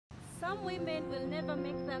Some women will never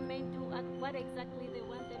make their men do what exactly they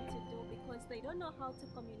want them to do because they don't know how to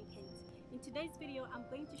communicate. In today's video, I'm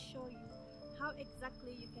going to show you how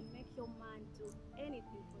exactly you can make your man do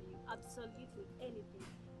anything for you, absolutely anything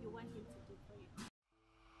you want him to do for you.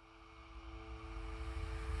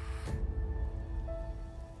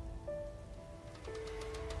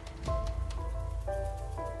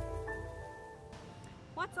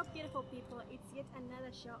 What's up, beautiful people? It's yet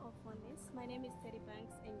another show of Oneness. My name is Teddy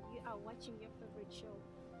Banks and you are watching your favorite show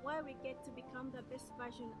where we get to become the best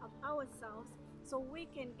version of ourselves so we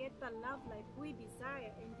can get the love life we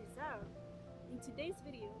desire and deserve. In today's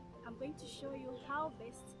video, I'm going to show you how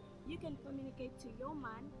best you can communicate to your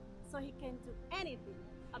man so he can do anything,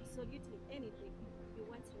 absolutely anything you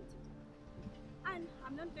want him to do. And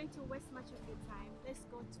I'm not going to waste much of your time. Let's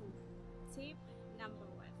go to tip number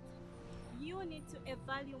 1. You need to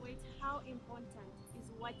evaluate how important is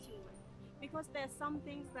what you want, because there are some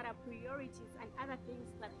things that are priorities and other things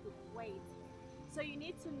that could wait. So you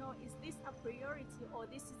need to know, is this a priority or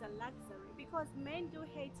this is a luxury? Because men do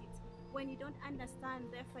hate it when you don't understand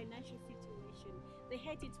their financial situation. They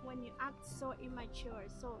hate it when you act so immature.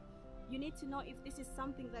 So you need to know if this is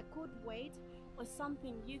something that could wait or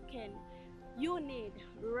something you need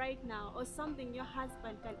right now, or something your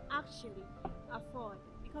husband can actually afford.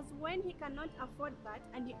 Because when he cannot afford that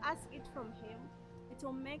and you ask it from him, it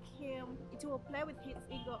will play with his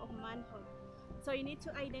ego of manhood. So you need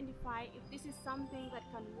to identify if this is something that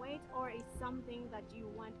can wait or is something that you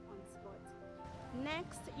want on spot.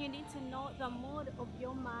 Next, you need to know the mood of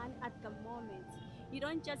your man at the moment. You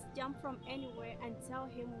don't just jump from anywhere and tell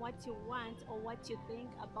him what you want or what you think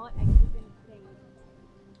about a given thing.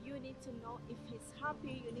 You need to know if he's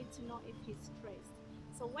happy, you need to know if he's stressed.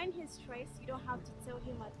 So when he's stressed, you don't have to tell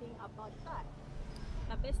him a thing about that.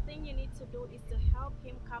 The best thing you need to do is to help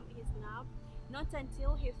him calm his nerve, not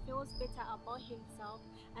until he feels better about himself,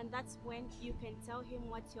 and that's when you can tell him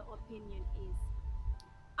what your opinion is.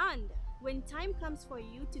 And when time comes for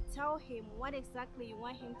you to tell him what exactly you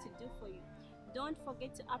want him to do for you, don't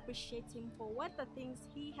forget to appreciate him for what the things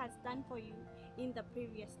he has done for you in the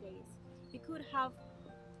previous days. He could have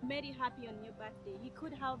made you happy on your birthday. He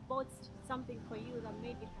could have bought something for you that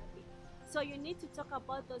made you happy. So you need to talk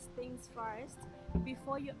about those things first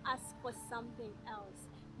before you ask for something else.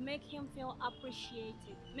 Make him feel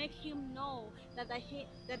appreciated. Make him know that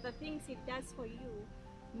the things he does for you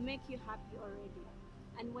make you happy already.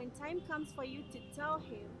 And when time comes for you to tell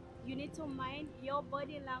him, you need to mind your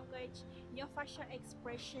body language, your facial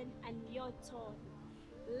expression, and your tone.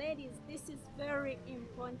 Ladies, this is very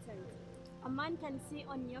important. A man can see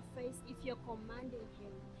on your face if you're commanding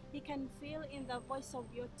him. He can feel in the voice of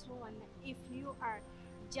your tone if you are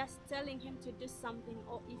just telling him to do something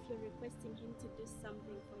or if you're requesting him to do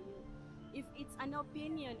something for you. If it's an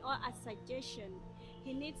opinion or a suggestion,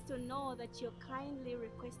 he needs to know that you're kindly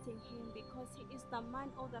requesting him because he is the man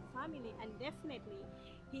of the family and definitely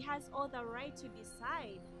he has all the right to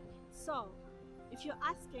decide. So if you're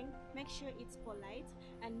asking, make sure it's polite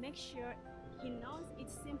and make sure he knows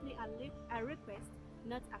it's simply a request,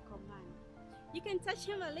 not a command. You can touch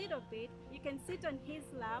him a little bit, you can sit on his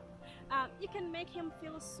lap, you can make him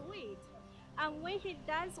feel sweet. And when he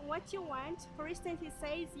does what you want, for instance, he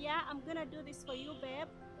says, yeah, I'm gonna do this for you, babe,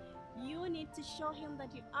 you need to show him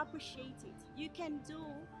that you appreciate it. You can do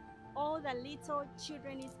all the little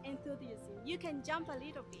children's enthusiasm. You can jump a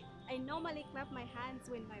little bit. I normally clap my hands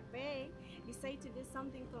when my bae decides to do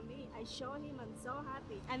something for me. I show him I'm so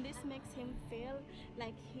happy, and this makes him feel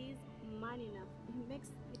like he's man enough.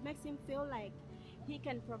 It makes him feel like he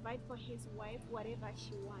can provide for his wife whatever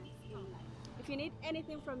she wants in life. If you need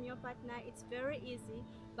anything from your partner, it's very easy,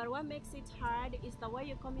 but what makes it hard is the way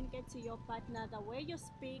you communicate to your partner, the way you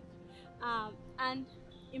speak, and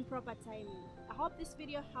improper timing. I hope this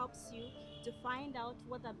video helps you to find out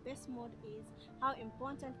what the best mode is, how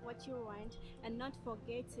important what you want, and not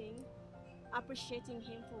forgetting appreciating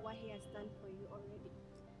him for what he has done for you already.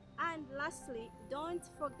 And lastly, don't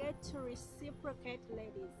forget to reciprocate,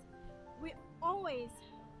 ladies. We always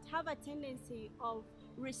have a tendency of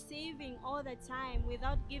receiving all the time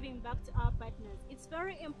without giving back to our partners. It's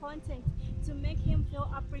very important to make him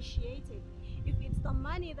feel appreciated. If it's the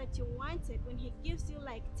money that you wanted, when he gives you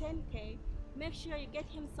like 10k, make sure you get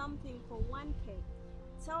him something for 1k.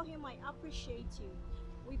 Tell him I appreciate you.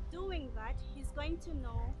 With doing that, he's going to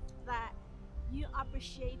know that you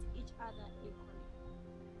appreciate each other equally.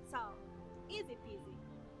 So, easy peasy.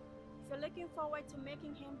 If you're looking forward to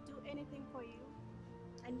making him do anything for you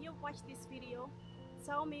and you've watched this video,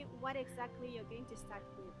 tell me what exactly you're going to start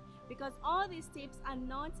with, because all these tips are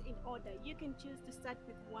not in order. You can choose to start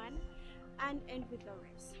with one and end with the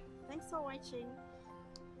rest. Thanks for watching.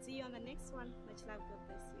 See you on the next one. Much love. God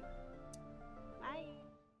bless you.